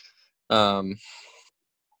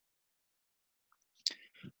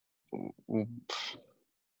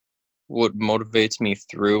 What motivates me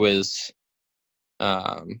through is,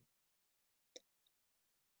 I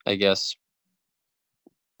guess,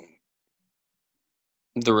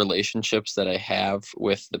 the relationships that I have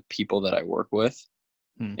with the people that I work with,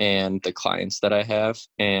 and the clients that I have,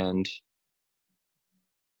 and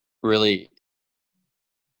really,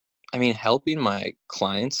 I mean, helping my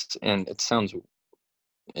clients. And it sounds a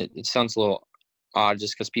little odd,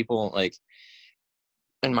 just because people like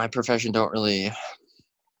in my profession don't really,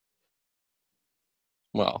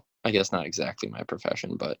 well, I guess not exactly my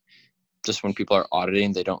profession, but just when people are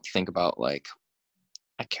auditing, they don't think about like,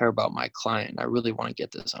 I care about my client, I really want to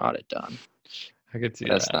get this audit done. I could see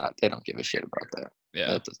that's that. not, they don't give a shit about that.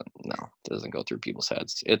 Yeah. It doesn't go through people's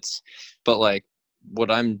heads. But like,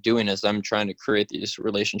 what I'm doing is I'm trying to create these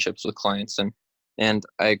relationships with clients, and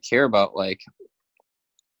I care about like,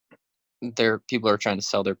 people are trying to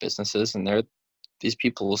sell their businesses, and these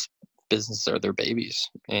people's businesses are their babies,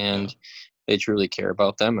 and they truly care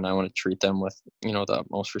about them, and I want to treat them with, the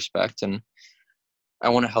utmost respect, and I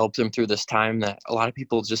want to help them through this time that a lot of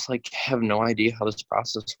people just like have no idea how this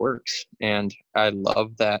process works. And I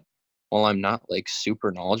love that while I'm not like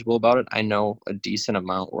super knowledgeable about it, I know a decent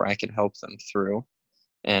amount where I can help them through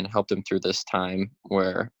this time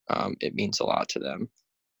where it means a lot to them,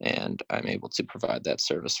 and I'm able to provide that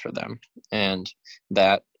service for them. And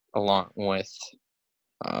that, along with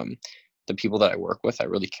the people that I work with, I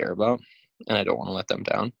really care about, and I don't want to let them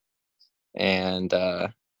down. And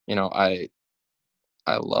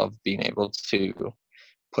I love being able to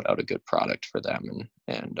put out a good product for them,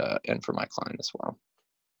 and for my client as well.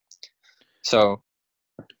 So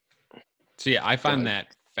yeah, I find that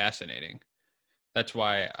fascinating. That's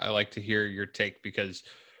why I like to hear your take, because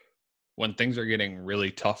when things are getting really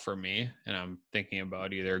tough for me and I'm thinking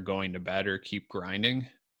about either going to bed or keep grinding,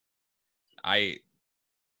 I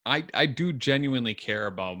I do genuinely care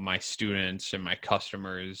about my students and my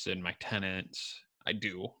customers and my tenants. I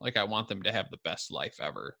do. Like, I want them to have the best life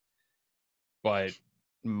ever. But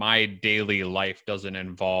my daily life doesn't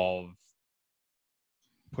involve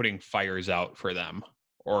putting fires out for them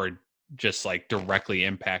or just like directly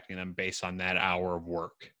impacting them based on that hour of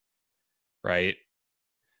work. Right.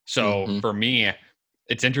 So Mhm. for me,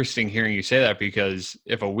 it's interesting hearing you say that, because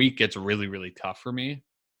if a week gets really, really tough for me,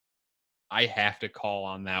 I have to call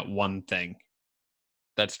on that one thing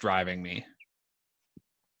that's driving me.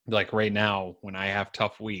 Like right now, when I have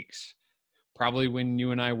tough weeks, probably when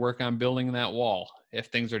you and I work on building that wall, if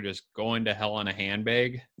things are just going to hell in a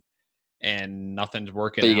handbag and nothing's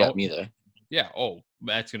working But you got out, me there. yeah, oh,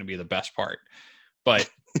 that's going to be the best part. But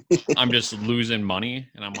I'm just losing money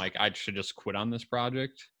and I'm like, I should just quit on this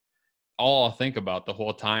project. All I'll think about the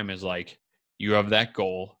whole time is like, you have that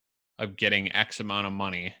goal of getting X amount of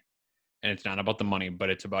money, and it's not about the money,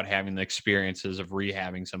 but it's about having the experiences of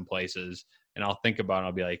rehabbing some places. And I'll think about it,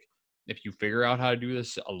 I'll be like, if you figure out how to do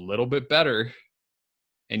this a little bit better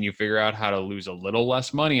and you figure out how to lose a little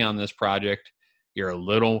less money on this project, you're a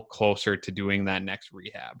little closer to doing that next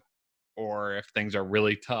rehab. Or if things are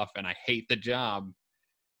really tough and I hate the job,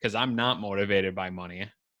 because I'm not motivated by money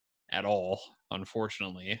at all,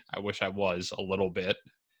 unfortunately. I wish I was a little bit.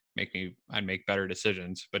 I'd make better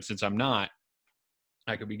decisions. But since I'm not,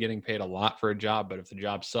 I could be getting paid a lot for a job, but if the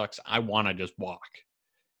job sucks, I want to just walk.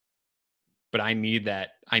 But I need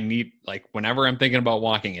like, whenever I'm thinking about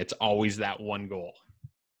walking, it's always that one goal.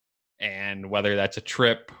 And whether that's a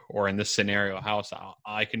trip or in this scenario, house,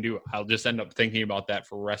 I can do it. I'll just end up thinking about that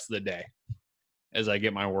for the rest of the day. As I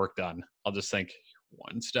get my work done, I'll just think, you're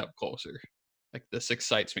one step closer. Like, this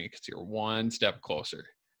excites me because you're one step closer.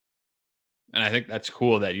 And I think that's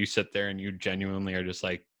cool that you sit there and you genuinely are just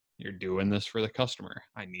like, you're doing this for the customer.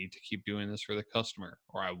 I need to keep doing this for the customer,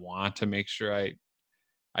 or I want to make sure I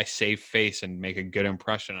save face and make a good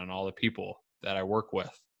impression on all the people that I work with,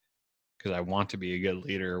 because I want to be a good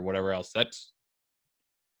leader or whatever else. That's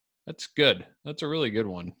good. That's a really good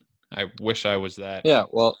one. I wish I was that Yeah,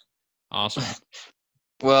 well, awesome.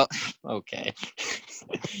 well, okay.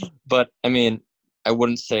 But I mean, I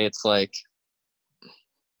wouldn't say it's like,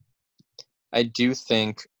 I do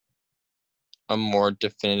think a more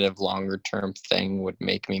definitive longer term thing would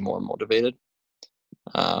make me more motivated.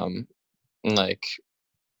 Like,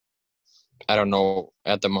 I don't know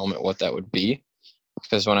at the moment what that would be,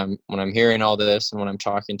 because when I'm hearing all this and when I'm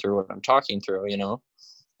talking through what I'm talking through,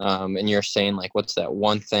 and you're saying like, what's that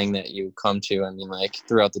one thing that you come to? I mean, like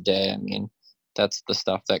throughout the day, I mean, that's the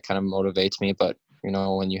stuff that kind of motivates me. But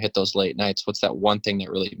when you hit those late nights, what's that one thing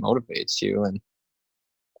that really motivates you?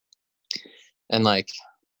 And like,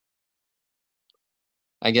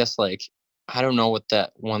 I guess like, I don't know what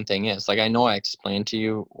that one thing is. Like, I know I explained to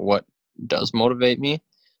you what does motivate me,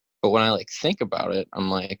 but when I like think about it,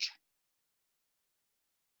 I'm like,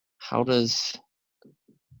 how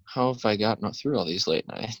have I gotten through all these late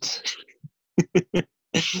nights?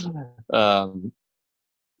 um,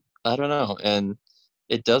 I don't know, and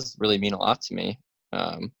it does really mean a lot to me.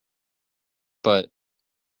 But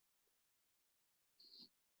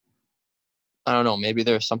I don't know, maybe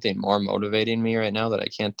there's something more motivating me right now that I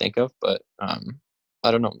can't think of, but I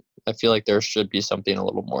don't know. I feel like there should be something a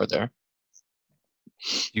little more there.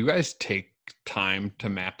 Do you guys take time to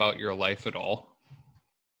map out your life at all?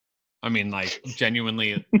 I mean, like,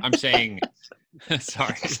 genuinely, I'm saying,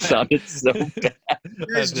 sorry. It sounded so bad.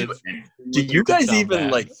 Do you guys even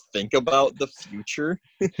like think about the future?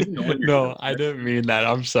 No, I didn't mean that.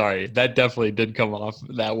 I'm sorry. That definitely did come off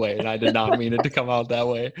that way, and I did not mean it to come out that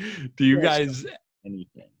way. Do you guys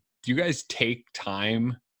take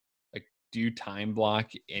time? Like, do you time block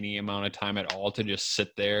any amount of time at all to just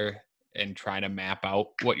sit there and try to map out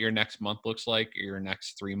what your next month looks like, or your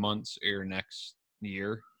next 3 months, or your next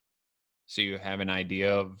year, so you have an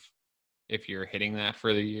idea of if you're hitting that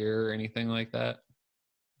for the year or anything like that?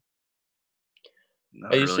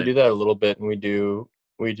 Not I used to really. do that a little bit, and we do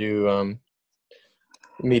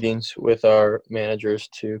meetings with our managers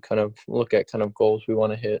to kind of look at kind of goals we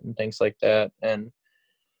want to hit and things like that, and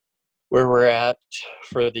where we're at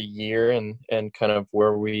for the year, and kind of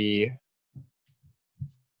where we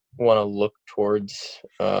want to look towards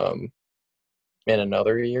in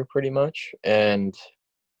another year, pretty much. And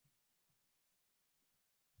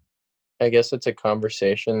I guess it's a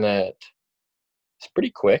conversation that is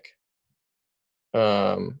pretty quick,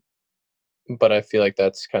 but I feel like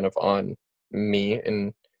that's kind of on me,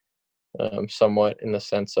 and somewhat in the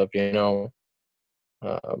sense of I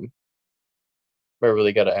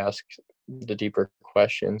really got to ask the deeper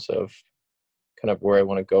questions of kind of where I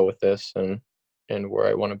want to go with this, and where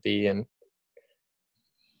I want to be. And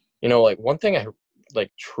like one thing I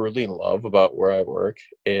like truly love about where I work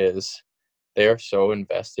is they are so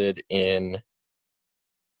invested in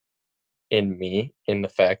me, in the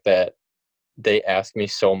fact that they ask me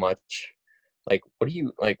so much, like, what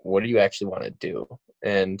do you actually want to do?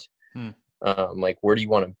 And Hmm. like, where do you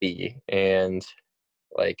want to be? And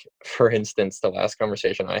like, for instance, the last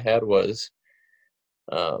conversation I had was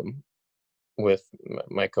um with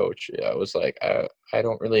my coach. I was like, I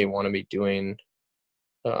don't really want to be doing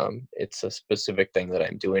it's a specific thing that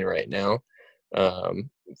I'm doing right now um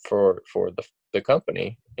for the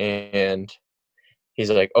company. And he's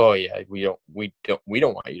like, oh yeah, we don't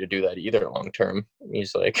want you to do that either long term.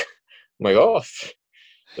 He's like, I'm like, oh,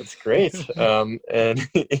 that's great. And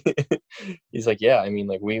he's like, yeah, I mean,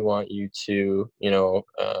 like, we want you to,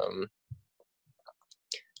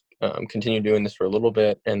 continue doing this for a little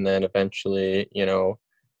bit, and then eventually,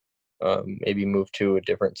 maybe move to a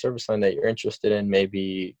different service line that you're interested in,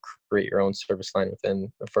 maybe create your own service line within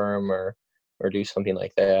a firm, or do something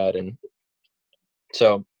like that. And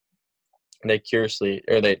so they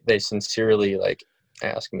sincerely like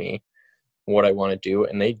ask me what I want to do,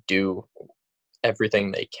 and they do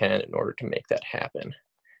everything they can in order to make that happen.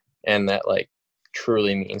 And that like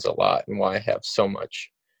truly means a lot, and why I have so much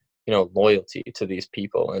loyalty to these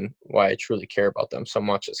people, and why I truly care about them so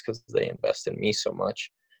much is because they invest in me so much,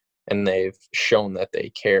 and they've shown that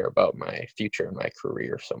they care about my future and my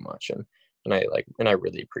career so much. And I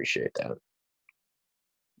really appreciate that.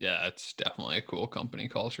 Yeah, it's definitely a cool company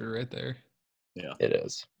culture right there. Yeah. It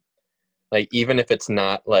is, like, even if it's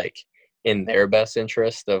not like in their best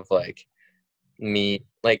interest of like me,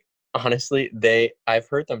 like, honestly, I've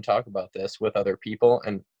heard them talk about this with other people,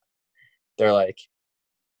 and they're like,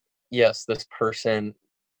 yes, this person,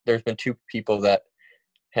 there's been two people that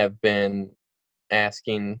have been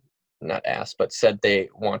asking, not asked, but said they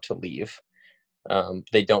want to leave.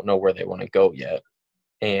 They don't know where they want to go yet.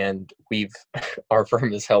 And our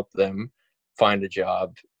firm has helped them find a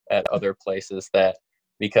job at other places, that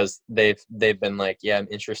because they've been like, yeah, I'm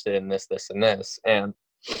interested in this, this, and this. And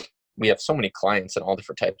we have so many clients in all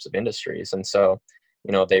different types of industries. And so,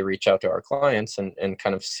 they reach out to our clients and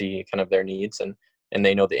kind of see kind of their needs, and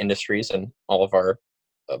they know the industries, and all of our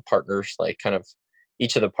partners, like, kind of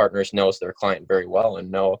each of the partners knows their client very well,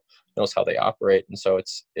 and knows how they operate. And so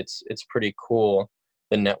it's pretty cool,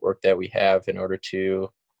 the network that we have, in order to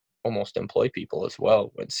almost employ people as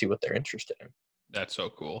well and see what they're interested That's so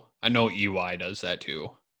cool. I know EY does that too.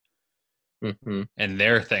 in. And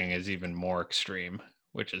their thing is even more extreme,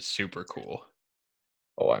 which is super cool.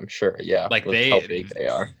 Oh, I'm sure. Yeah. Like With how big they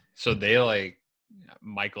are. So they like,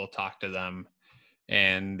 Michael talked to them,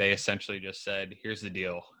 and they essentially just said, here's the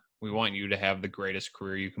deal. We want you to have the greatest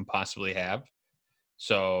career you can possibly have.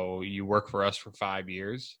 So you work for us for 5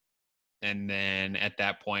 years. And then at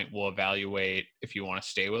that point, we'll evaluate if you want to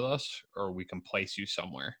stay with us, or we can place you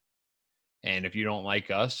somewhere. And if you don't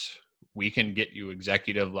like us, we can get you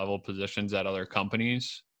executive level positions at other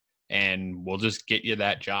companies, and we'll just get you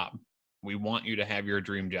that job. We want you to have your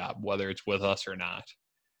dream job, whether it's with us or not.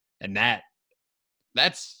 And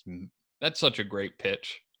that's such a great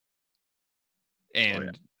pitch.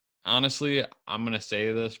 And honestly, I'm going to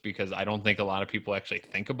say this because I don't think a lot of people actually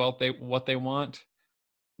think about what they want.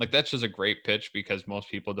 Like, that's just a great pitch, because most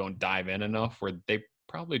people don't dive in enough, where they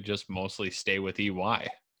probably just mostly stay with EY,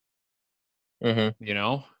 Mm-hmm.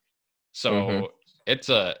 Mm-hmm. So it's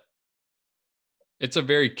a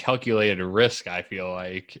very calculated risk, I feel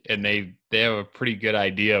like. And they have a pretty good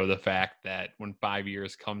idea of the fact that when 5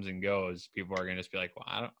 years comes and goes, people are going to just be like, well,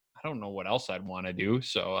 I don't know what else I'd want to do,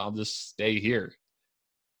 so I'll just stay here.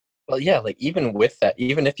 Well, yeah, like, even with that,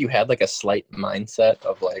 even if you had like a slight mindset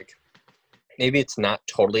of like, maybe it's not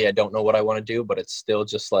totally, I don't know what I want to do, but it's still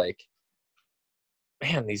just like,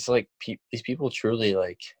 man, these like these people truly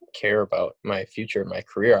like care about my future, my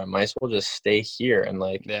career. I might as well just stay here, and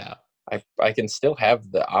like, Yeah. I can still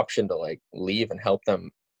have the option to like leave and help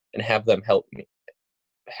them, and have them help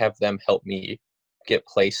me get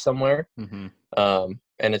placed somewhere. Mm-hmm.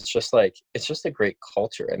 And it's just a great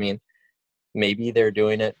culture. I mean, maybe they're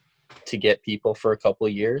doing it to get people for a couple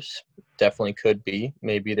of years. Definitely could be.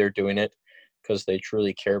 Maybe they're doing it because they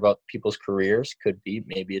truly care about people's careers. Could be.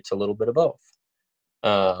 Maybe it's a little bit of both.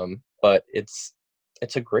 But it's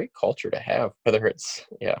a great culture to have, whether it's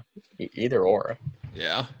either or.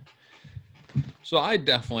 Yeah. So I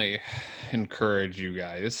definitely encourage you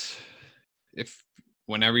guys, if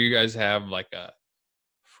whenever you guys have like a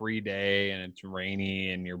free day and it's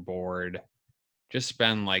rainy and you're bored, just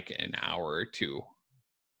spend like an hour or two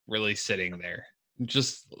really sitting there.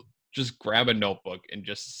 Just just grab a notebook and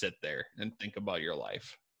just sit there and think about your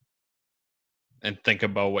life and think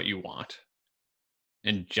about what you want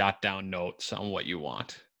and jot down notes on what you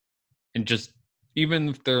want. And just, even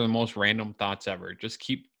if they're the most random thoughts ever, just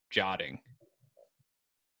keep jotting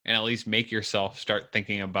and at least make yourself start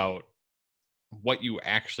thinking about what you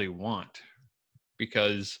actually want.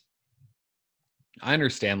 Because I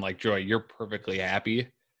understand, like, Joy, you're perfectly happy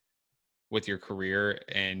with your career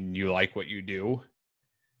and you like what you do,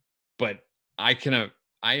 but I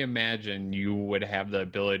imagine you would have the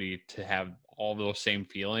ability to have all those same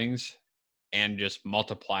feelings and just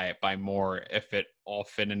multiply it by more if it all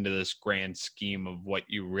fit into this grand scheme of what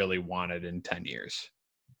you really wanted in 10 years.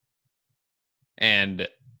 And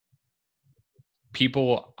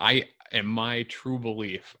people, in my true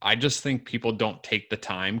belief, I just think people don't take the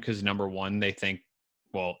time because, number one, they think,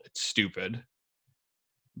 well, it's stupid,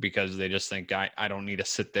 because they just think I don't need to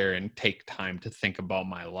sit there and take time to think about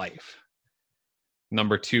my life.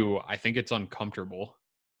 Number two, I think it's uncomfortable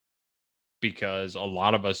because a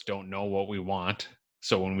lot of us don't know what we want.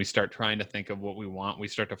 So when we start trying to think of what we want, we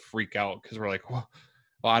start to freak out because we're like, well,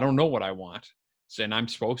 I don't know what I want. So, and I'm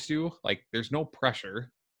supposed to, like, there's no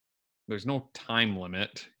pressure. There's no time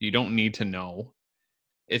limit. You don't need to know.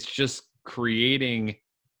 It's just creating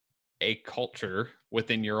a culture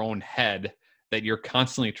within your own head that you're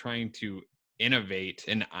constantly trying to innovate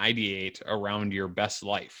and ideate around your best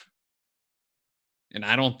life. And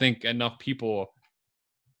I don't think enough people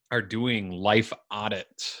are doing life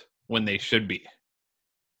audits when they should be.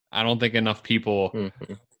 I don't think enough people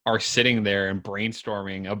are sitting there and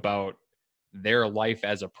brainstorming about their life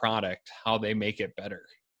as a product, how they make it better.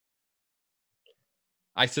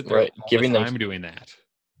 I sit there all the time doing that.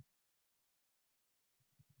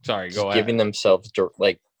 Sorry, go ahead. Giving themselves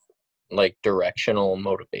like directional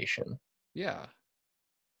motivation. Yeah.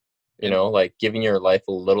 You know, like giving your life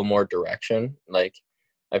a little more direction. Like,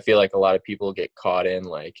 I feel like a lot of people get caught in,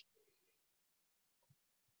 like,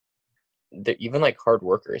 they're even like hard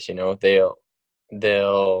workers, you know,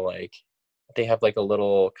 they'll like, they have like a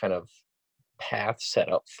little kind of path set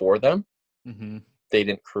up for them. Mm-hmm. They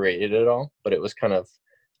didn't create it at all, but it was kind of,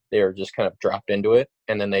 they were just kind of dropped into it.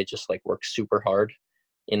 And then they just like work super hard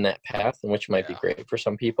in that path, and which might be great for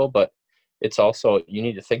some people, but it's also, you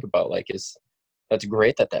need to think about, like, that's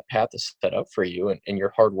great that path is set up for you and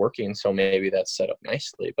you're hardworking. So maybe that's set up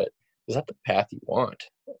nicely, but is that the path you want?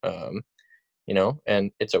 You know,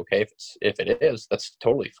 and it's okay if it is, that's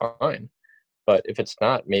totally fine. But if it's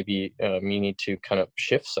not, maybe you need to kind of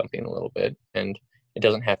shift something a little bit, and it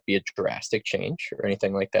doesn't have to be a drastic change or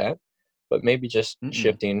anything like that, but maybe just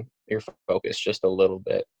shifting your focus just a little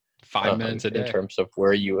bit. 5 minutes a day. In terms of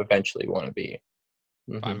where you eventually want to be.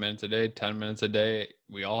 5 minutes a day, 10 minutes a day.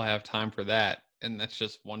 We all have time for that. And that's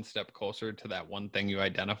just one step closer to that one thing you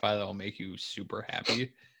identify that will make you super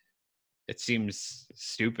happy. It seems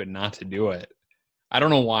stupid not to do it. I don't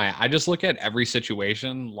know why. I just look at every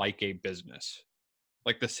situation like a business,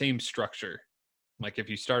 like the same structure. Like, if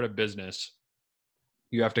you start a business,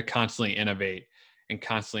 you have to constantly innovate and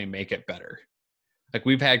constantly make it better. Like,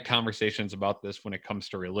 we've had conversations about this when it comes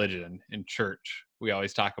to religion and church. We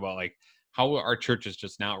always talk about, like, how our churches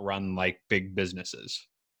just not run like big businesses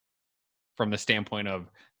from the standpoint of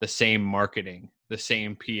the same marketing, the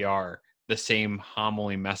same PR, the same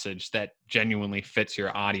homily message that genuinely fits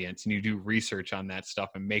your audience. And you do research on that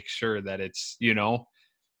stuff and make sure that it's, you know,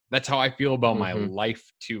 that's how I feel about my life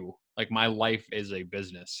too. Like, my life is a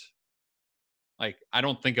business. Like, I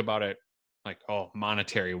don't think about it like, oh,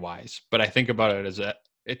 monetary wise, but I think about it as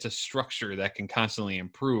it's a structure that can constantly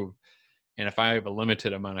improve. And if I have a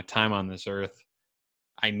limited amount of time on this earth,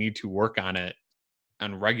 I need to work on it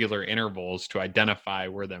on regular intervals to identify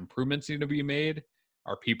where the improvements need to be made.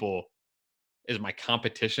 Is my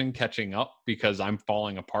competition catching up because I'm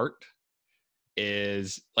falling apart?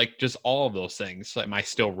 Is, like, just all of those things. Am I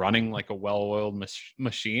still running like a well-oiled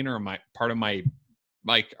machine, or am I part of my,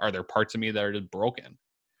 like, are there parts of me that are just broken?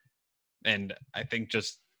 And I think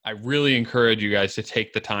I really encourage you guys to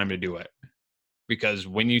take the time to do it, because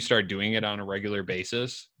when you start doing it on a regular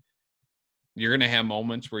basis, you're going to have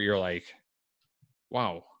moments where you're like,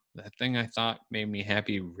 wow, that thing I thought made me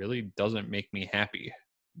happy really doesn't make me happy.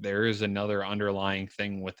 There is another underlying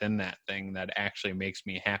thing within that thing that actually makes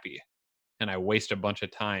me happy. And I waste a bunch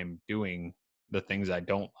of time doing the things I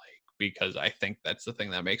don't like because I think that's the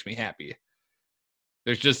thing that makes me happy.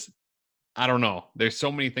 There's just, I don't know. There's so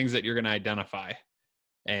many things that you're going to identify.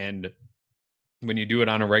 And when you do it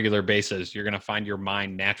on a regular basis, you're going to find your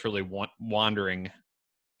mind naturally wandering.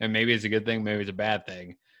 And maybe it's a good thing, maybe it's a bad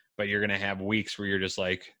thing, but you're going to have weeks where you're just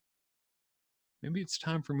like, maybe it's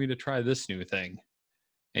time for me to try this new thing.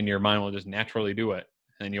 and your mind will just naturally do it,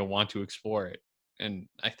 and you'll want to explore it. And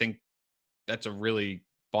I think that's a really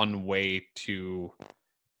fun way to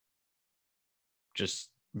just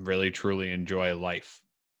really truly enjoy life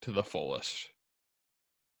to the fullest.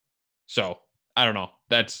 So I don't know.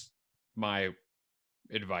 That's my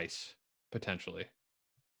advice, potentially.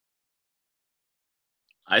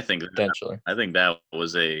 I think Potentially. that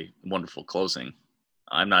was a wonderful closing.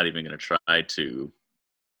 I'm not even going to try to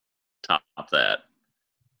top that.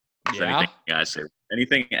 Yeah.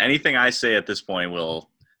 Anything I say at this point will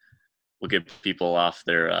get people off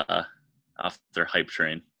their hype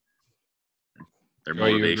train. Their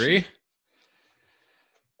Joey, you motivation. agree?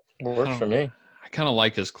 Works for me. I kind of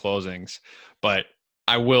like his closings, but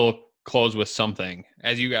I will close with something.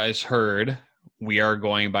 As you guys heard, we are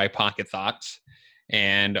going by Pocket Thoughts,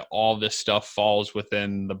 and all this stuff falls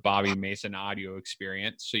within the Bobby Mason audio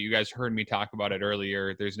experience. So you guys heard me talk about it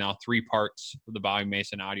earlier. There's now 3 parts of the Bobby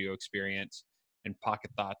Mason audio experience, and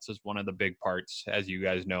Pocket Thoughts is one of the big parts, as you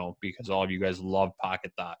guys know, because all of you guys love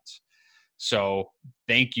Pocket Thoughts. So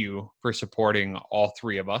thank you for supporting all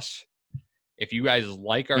 3 of us. If you guys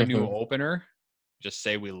like our new opener, just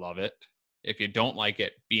say we love it. If you don't like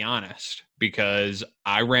it, be honest, because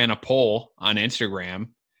I ran a poll on Instagram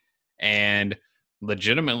and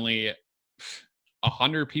legitimately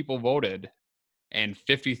 100 people voted and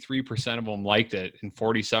 53% of them liked it and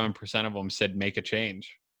 47% of them said make a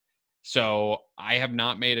change. So I have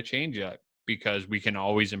not made a change yet because we can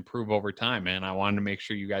always improve over time. And I wanted to make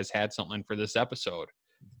sure you guys had something for this episode.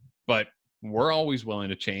 But we're always willing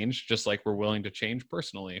to change, just like we're willing to change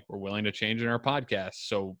personally. We're willing to change in our podcast.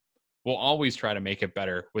 So we'll always try to make it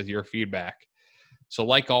better with your feedback. So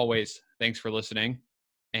like always, thanks for listening.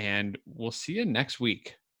 And we'll see you next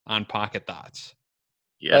week on Pocket Thoughts.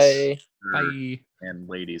 Yes. Bye. Bye. And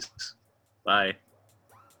ladies. Bye.